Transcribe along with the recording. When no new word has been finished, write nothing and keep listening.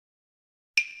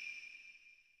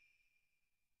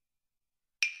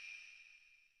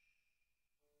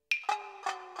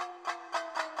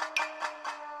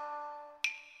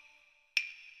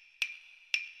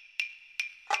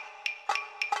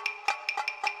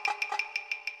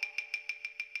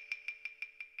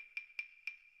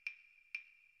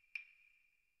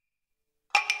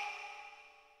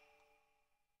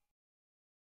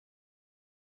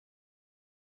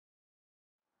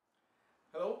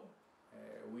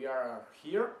We are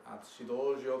here at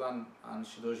Shidoshi and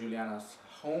Shidoshi Juliana's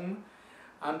home,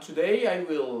 and today I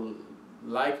will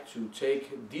like to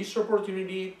take this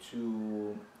opportunity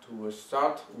to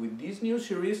start with this new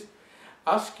series,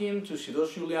 asking to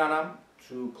Shidoshi Juliana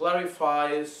to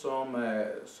clarify some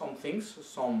things,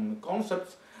 some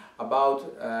concepts about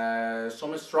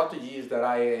some strategies that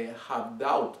I have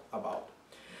doubt about.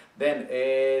 Then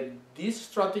these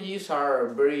strategies are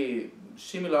very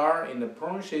similar in the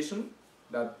pronunciation,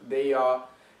 that they are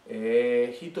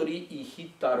Hitori y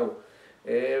Hitaru.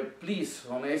 Please,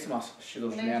 onegaishimasu,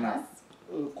 Shidoshi Juliana.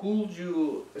 Could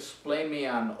you explain me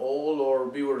and all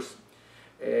our viewers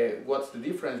what's the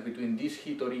difference between this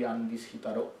Hitori and this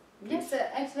Hitaru? Yes,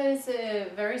 actually it's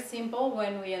very simple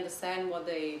when we understand what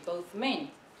they both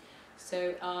mean.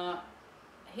 So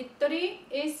Hitori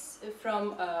is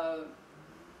from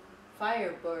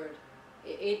firebird.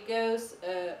 It goes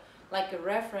like a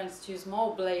reference to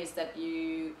small blades that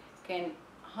you can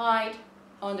hide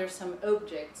under some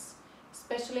objects,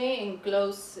 especially in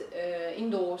close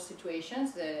indoor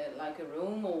situations like a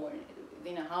room or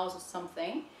in a house or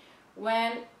something,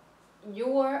 when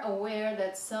you are aware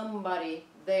that somebody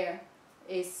there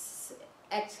is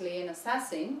actually an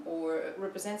assassin or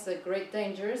represents a great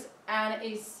danger and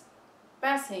is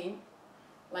passing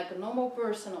like a normal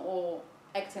person or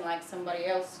acting like somebody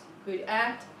else could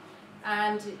act,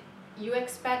 and you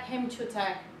expect him to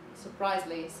attack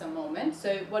surprisingly some moment.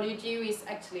 So what you do is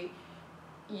actually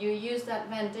you use that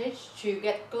advantage to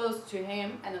get close to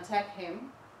him and attack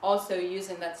him, also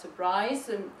using that surprise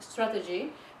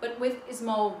strategy, but with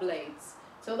small blades.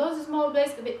 So those small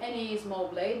blades could be any small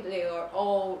blade. They are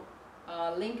all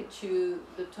linked to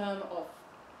the term of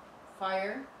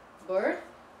fire bird.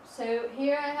 So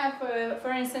here I have,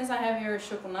 for instance, I have here a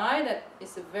shokunai that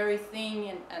is a very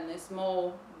thin and a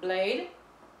small blade.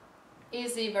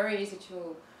 Very easy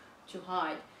to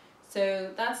hide.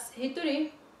 So that's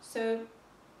Hitori. So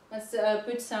let's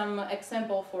put some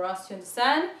example for us to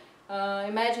understand.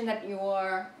 Imagine that you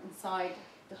are inside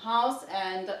the house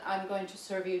and I'm going to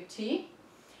serve you tea.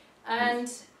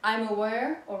 And I'm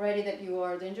aware already that you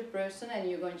are a dangerous person and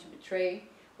you're going to betray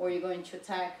or you're going to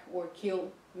attack or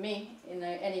kill me in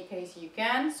any case you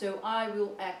can. So I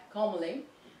will act calmly,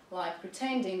 like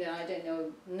pretending that I don't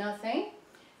know nothing.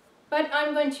 But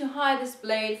I'm going to hide this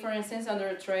blade, for instance, under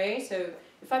a tray. So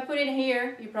if I put it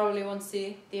here, you probably won't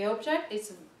see the object.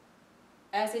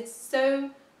 As it's so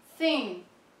thin,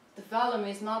 the volume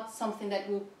is not something that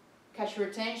will catch your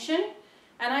attention.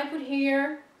 And I put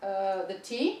here the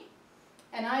tea,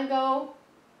 and I go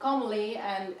calmly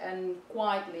and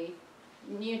quietly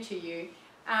near to you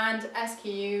and ask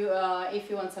you if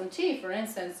you want some tea, for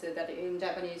instance, that in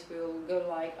Japanese will go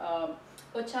like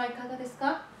 "Ocha ikaga desu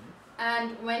ka?"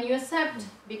 And when you accept,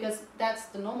 because that's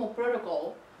the normal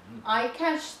protocol, I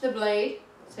catch the blade.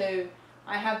 So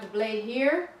I have the blade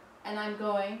here and I'm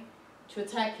going to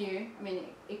attack you. I mean,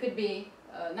 it could be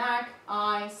neck,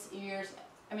 eyes, ears,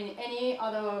 I mean any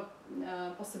other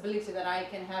possibility that I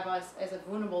can have as a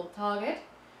vulnerable target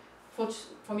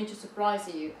for me to surprise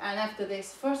you. And after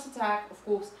this first attack, of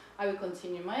course, I will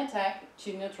continue my attack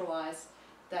to neutralize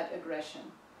that aggression.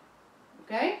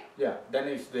 Okay? Yeah, then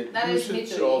it's the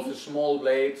usage of small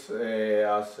blades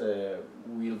as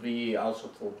will be also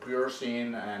for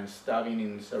piercing and stabbing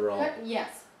in several...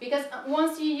 Yes, because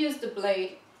once you use the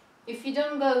blade, if you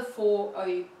don't go for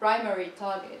a primary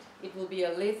target, it will be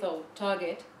a lethal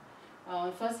target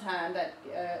on first hand, that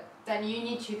then you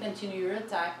need to continue your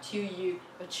attack till you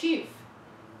achieve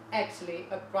actually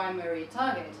a primary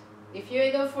target. If you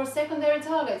go for secondary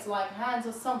targets like hands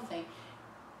or something,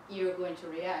 you're going to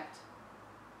react.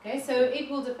 Okay, so it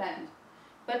will depend.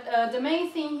 But the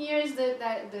main thing here is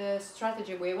that the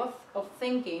strategy way of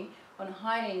thinking on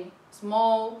hiding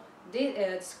small,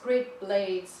 discrete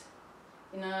blades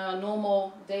in a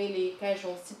normal, daily,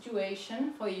 casual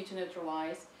situation for you to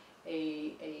neutralize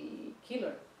a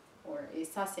killer or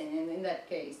assassin in that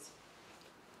case.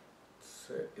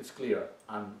 It's clear.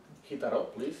 And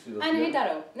Hitaru, please. And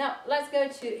Hitaru. Now let's go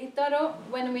to Hitaru.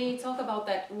 When we talk about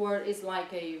that word, it's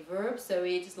like a verb, so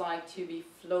it's like to be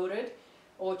floated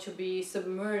or to be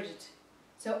submerged.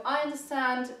 So I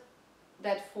understand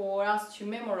that for us to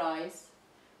memorize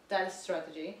that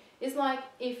strategy, it's like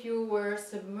if you were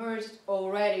submerged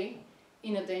already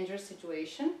in a dangerous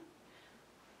situation.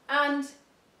 And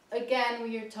again,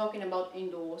 we are talking about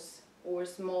indoors or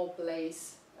small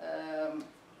place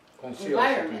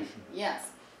environment.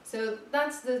 Yes. So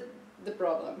that's the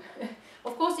problem.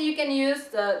 Of course, you can use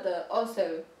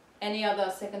also any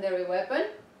other secondary weapon.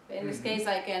 In this case,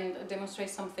 I can demonstrate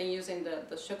something using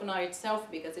the shokunai itself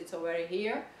because it's already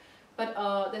here. But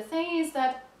the thing is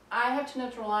that I have to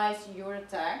neutralize your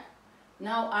attack.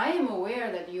 Now I am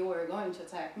aware that you are going to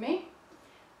attack me,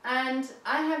 and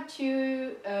I have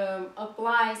to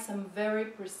apply some very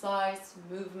precise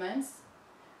movements,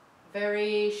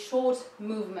 very short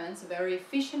movements, very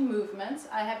efficient movements.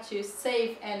 I have to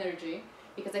save energy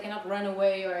because I cannot run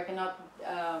away, or I cannot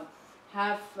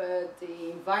have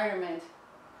the environment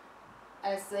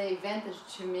as an advantage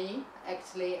to me.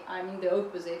 Actually, I'm in the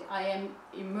opposite. I am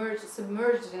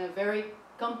submerged in a very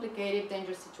complicated,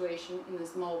 dangerous situation in a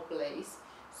small place.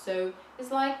 So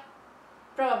it's like,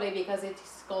 probably because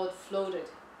it's called floated.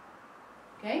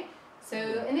 Okay? So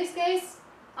in this case,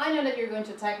 I know that you're going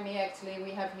to attack me. Actually,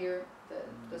 we have here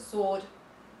the sword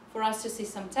for us to see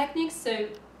some techniques. So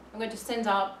I'm going to stand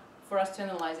up for us to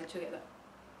analyze it together.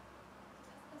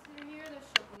 So here the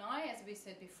shokunai, as we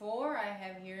said before, I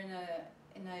have here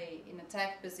in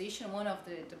attack position, one of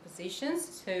the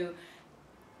positions. So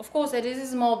of course, it is a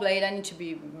small blade. I need to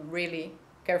be really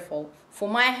careful for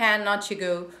my hand not to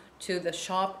go to the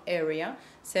sharp area.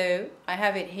 So I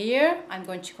have it here. I'm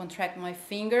going to contract my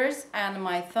fingers, and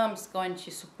my thumb's going to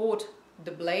support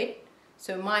the blade.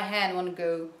 So my hand won't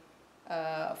go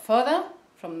further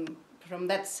from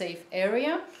that safe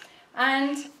area.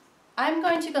 And I'm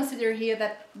going to consider here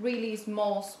that really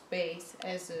small space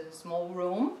as a small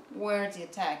room where the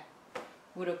attack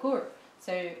would occur.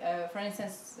 So, for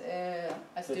instance,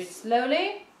 I do it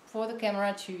slowly for the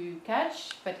camera to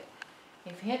catch, but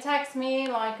if he attacks me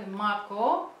like a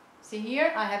Mako, see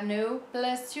here, I have no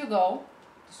place to go.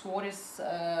 The sword is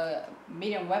a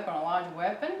medium weapon, a large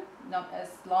weapon, not as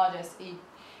large as it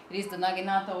is the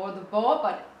naginata or the bow,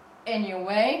 but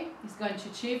anyway, he's going to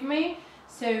achieve me.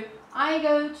 So I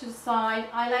go to the side,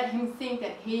 I let him think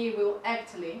that he will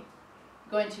actually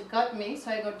going to cut me,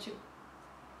 so I go to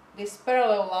this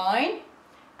parallel line,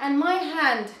 and my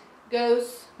hand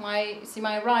goes, my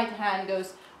right hand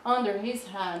goes under his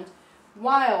hand.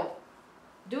 While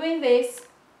doing this,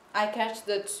 I catch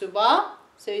the tsuba,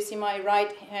 so you see my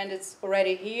right hand is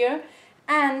already here,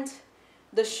 and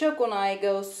the shokunai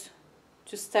goes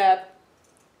to stab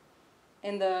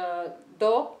in the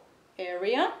do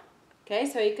area. Okay,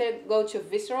 so you can go to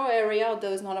visceral area,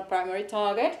 although it's not a primary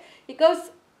target. It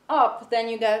goes up, then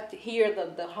you get here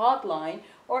the hard line,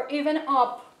 or even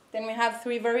up. Then we have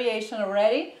 3 variations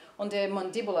already on the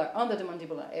mandibular, under the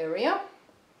mandibular area.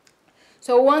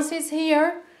 So once it's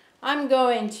here, I'm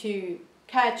going to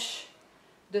catch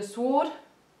the sword.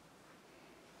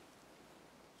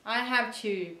 I have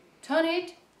to turn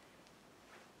it.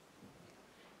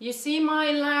 You see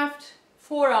my left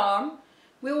forearm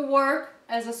will work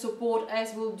as a support,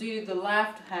 as will do the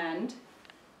left hand.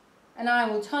 And I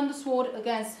will turn the sword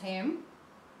against him.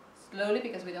 Slowly,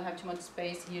 because we don't have too much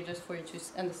space here, just for you to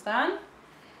understand.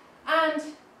 And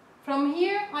from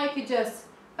here I could just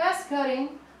pass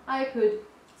cutting, I could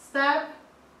stab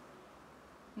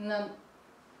in a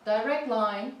direct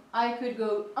line, I could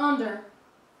go under,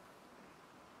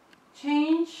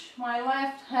 change my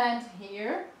left hand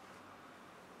here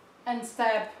and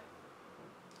stab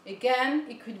again.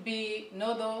 It could be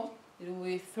nodo, it will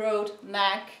be throat,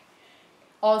 neck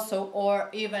also, or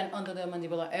even under the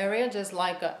mandibular area, just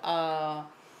like a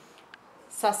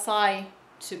sasai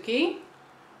tsuki.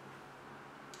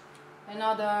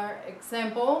 Another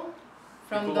example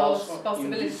from those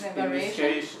possibilities and variations.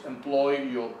 In this case, employ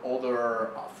your other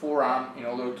forearm in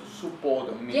order to support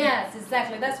the knee. Yes,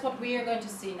 exactly. That's what we are going to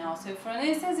see now. So for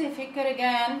instance, if you cut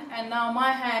again, and now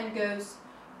my hand goes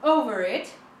over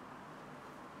it,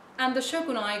 and the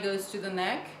shokunai goes to the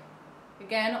neck,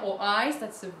 again, or eyes,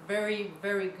 that's a very,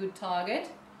 very good target.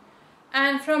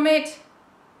 And from it,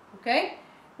 okay,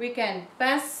 we can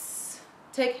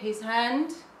take his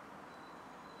hand.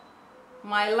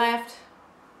 My left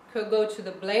could go to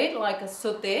the blade like a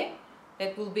sauté.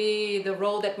 That will be the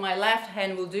role that my left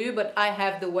hand will do, but I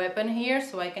have the weapon here,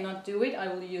 so I cannot do it. I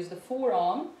will use the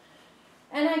forearm.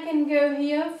 And I can go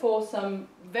here for some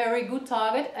very good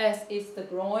target, as is the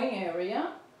groin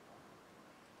area.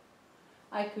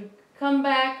 I could come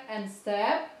back and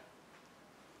stab.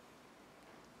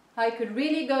 I could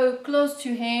really go close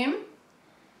to him,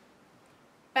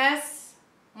 pass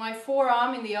my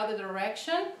forearm in the other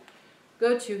direction,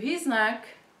 go to his neck.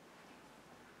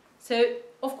 So,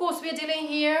 of course, we are dealing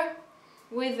here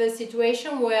with a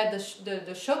situation where the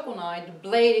shokunai, the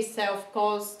blade itself,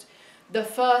 caused the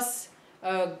first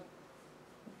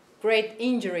great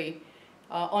injury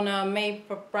on our main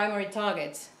primary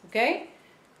target. Okay?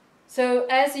 So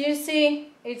as you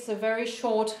see, it's a very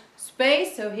short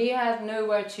space, so he has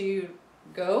nowhere to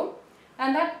go,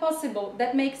 and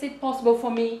that makes it possible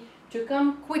for me to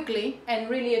come quickly and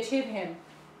really achieve him,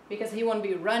 because he won't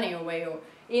be running away, or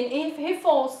If he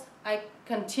falls, I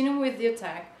continue with the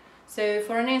attack. So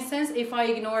for an instance, if I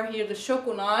ignore here the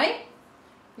shokunai,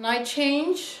 and I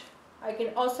change, I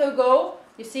can also go,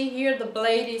 you see here the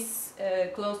blade is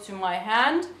close to my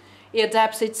hand. It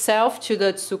adapts itself to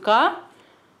the tsuka.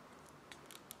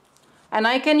 And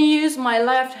I can use my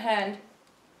left hand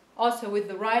also with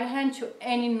the right hand to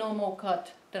any normal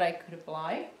cut that I could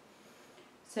apply.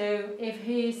 So if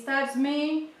he stabs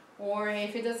me, or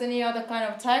if he does any other kind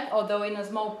of attack, although in a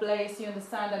small place you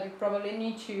understand that you probably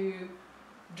need to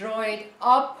draw it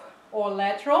up or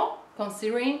lateral,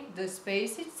 considering the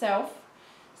space itself.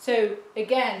 So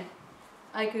again,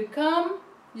 I could come,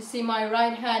 you see my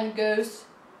right hand goes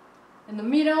in the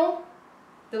middle,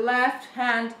 the left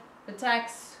hand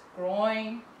attacks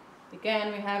groin.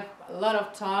 Again, we have a lot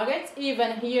of targets.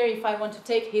 Even here, if I want to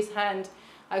take his hand,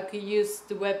 I could use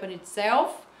the weapon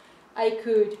itself. I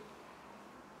could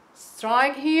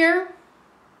strike here,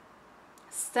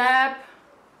 stab,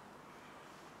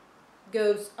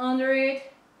 goes under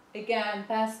it, again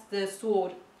pass the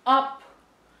sword up,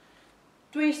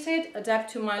 twist it,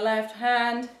 adapt to my left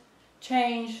hand,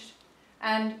 change,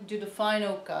 and do the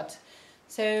final cut.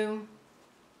 So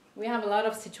we have a lot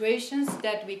of situations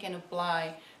that we can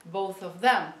apply both of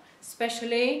them,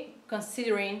 especially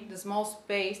considering the small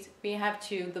space we have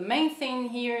to. The main thing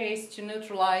here is to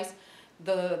neutralize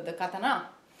the katana.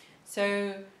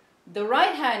 So the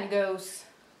right hand goes,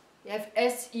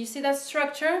 as you see that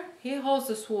structure, he holds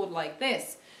the sword like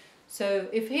this. So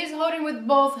if he's holding with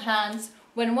both hands,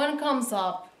 when one comes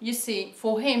up, you see,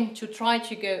 for him to try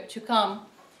to come,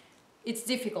 it's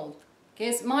difficult.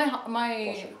 Because my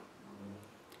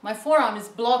forearm is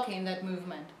blocking that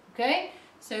movement. Okay?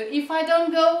 So if I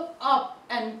don't go up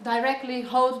and directly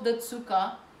hold the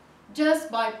tsuka, just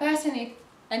by passing it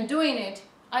and doing it,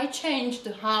 I change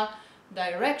the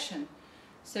direction.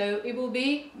 So it will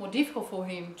be more difficult for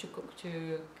him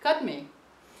to cut me.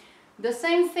 The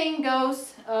same thing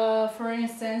goes, for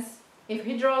instance, if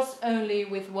he draws only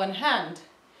with one hand.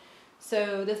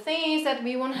 So the thing is that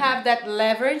we won't have that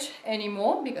leverage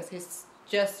anymore because he's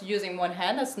just using one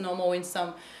hand. That's normal in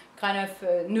some kind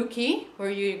of nuki where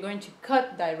you're going to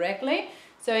cut directly.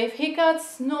 So if he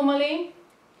cuts normally,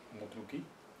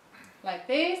 like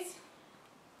this,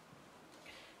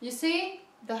 you see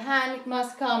the hand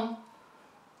must come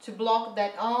to block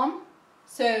that arm,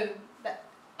 so that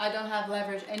I don't have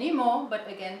leverage anymore. But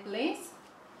again, please,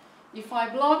 if I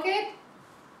block it,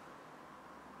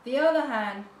 the other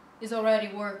hand is already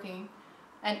working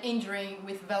and injuring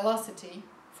with velocity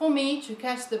for me to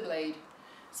catch the blade.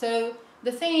 So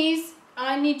the thing is,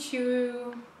 I need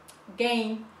to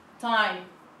gain time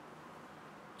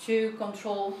to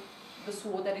control the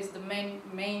sword. That is the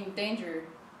main danger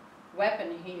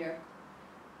weapon here.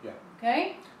 Yeah.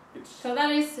 Okay? So that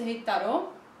is Hitaru.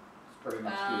 It's pretty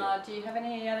much clear. Do you have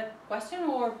any other question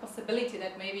or possibility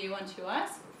that maybe you want to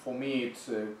ask? For me, it's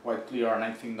quite clear, and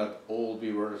I think that all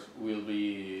viewers will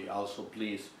be also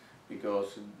pleased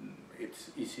because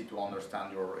it's easy to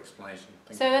understand your explanation.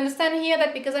 So understand here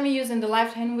that because I'm using the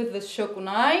left hand with the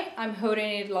shokunai, I'm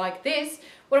holding it like this.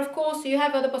 But of course, you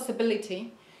have other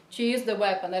possibility to use the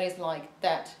weapon that is like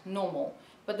that, normal.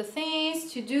 But the thing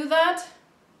is, to do that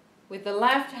with the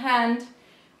left hand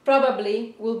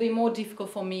probably will be more difficult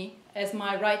for me, as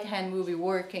my right hand will be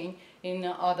working in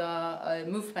other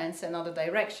movements and other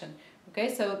direction.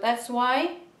 Okay, so that's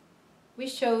why we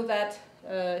show that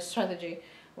strategy,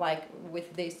 like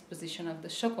with this position of the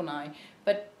shokunai.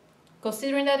 But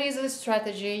considering that is a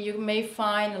strategy, you may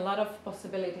find a lot of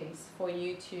possibilities for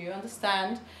you to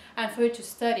understand and for you to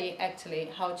study actually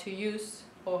how to use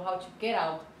or how to get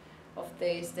out of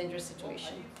this dangerous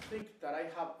situation. I think that I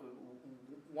have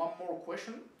one more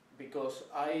question, because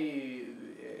I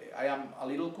am a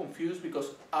little confused, because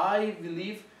I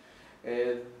believe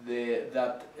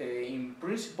that in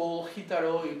principle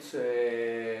Hitaru it's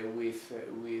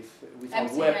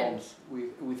without weapons,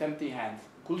 with empty hands.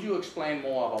 Could you explain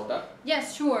more about that?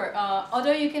 Yes, sure.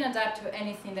 Although you can adapt to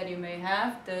anything that you may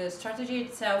have, the strategy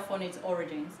itself on its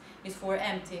origins is for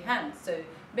empty hands. So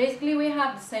basically we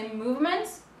have the same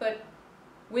movements but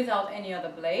without any other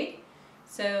blade.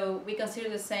 So we consider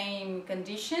the same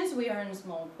conditions. We are in a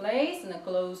small place, in a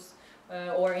close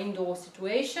or indoor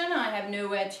situation. I have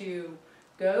nowhere to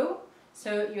go.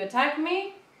 So you attack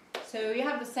me. So you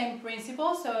have the same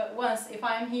principle. So once, if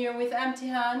I'm here with empty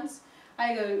hands,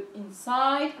 I go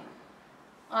inside,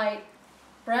 I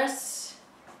press,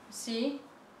 see,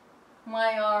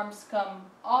 my arms come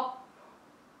up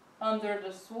under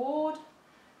the sword,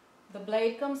 the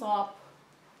blade comes up,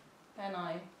 and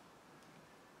I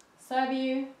stab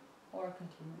you or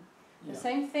continue. Yeah. The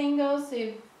same thing goes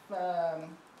if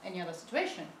any other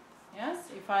situation. Yes,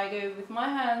 if I go with my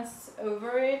hands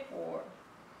over it or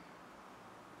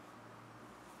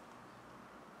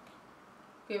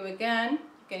go again,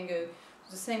 you can go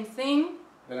the same thing.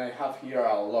 Then I have here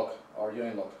a lock or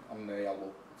joint lock on the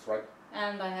elbow. That's right.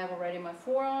 And I have already my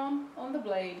forearm on the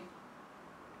blade.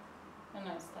 A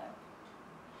nice tap.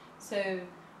 So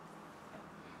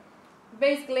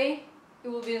basically it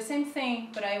will be the same thing,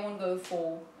 but I won't go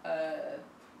for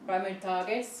primary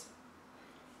targets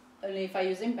only if I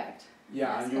use impact.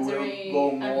 Yeah, Yes, and you will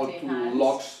go more to hands.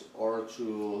 locks or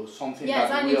to something yes,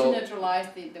 that I need will to neutralize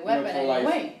the weapon neutralize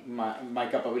anyway. my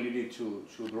capability to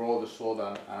draw the sword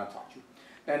and attack you.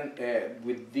 And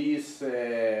with this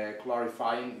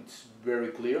clarifying, it's very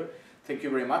clear. Thank you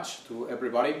very much to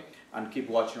everybody and keep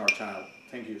watching our channel.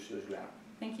 Thank you, Juliana.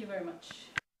 Thank you very much.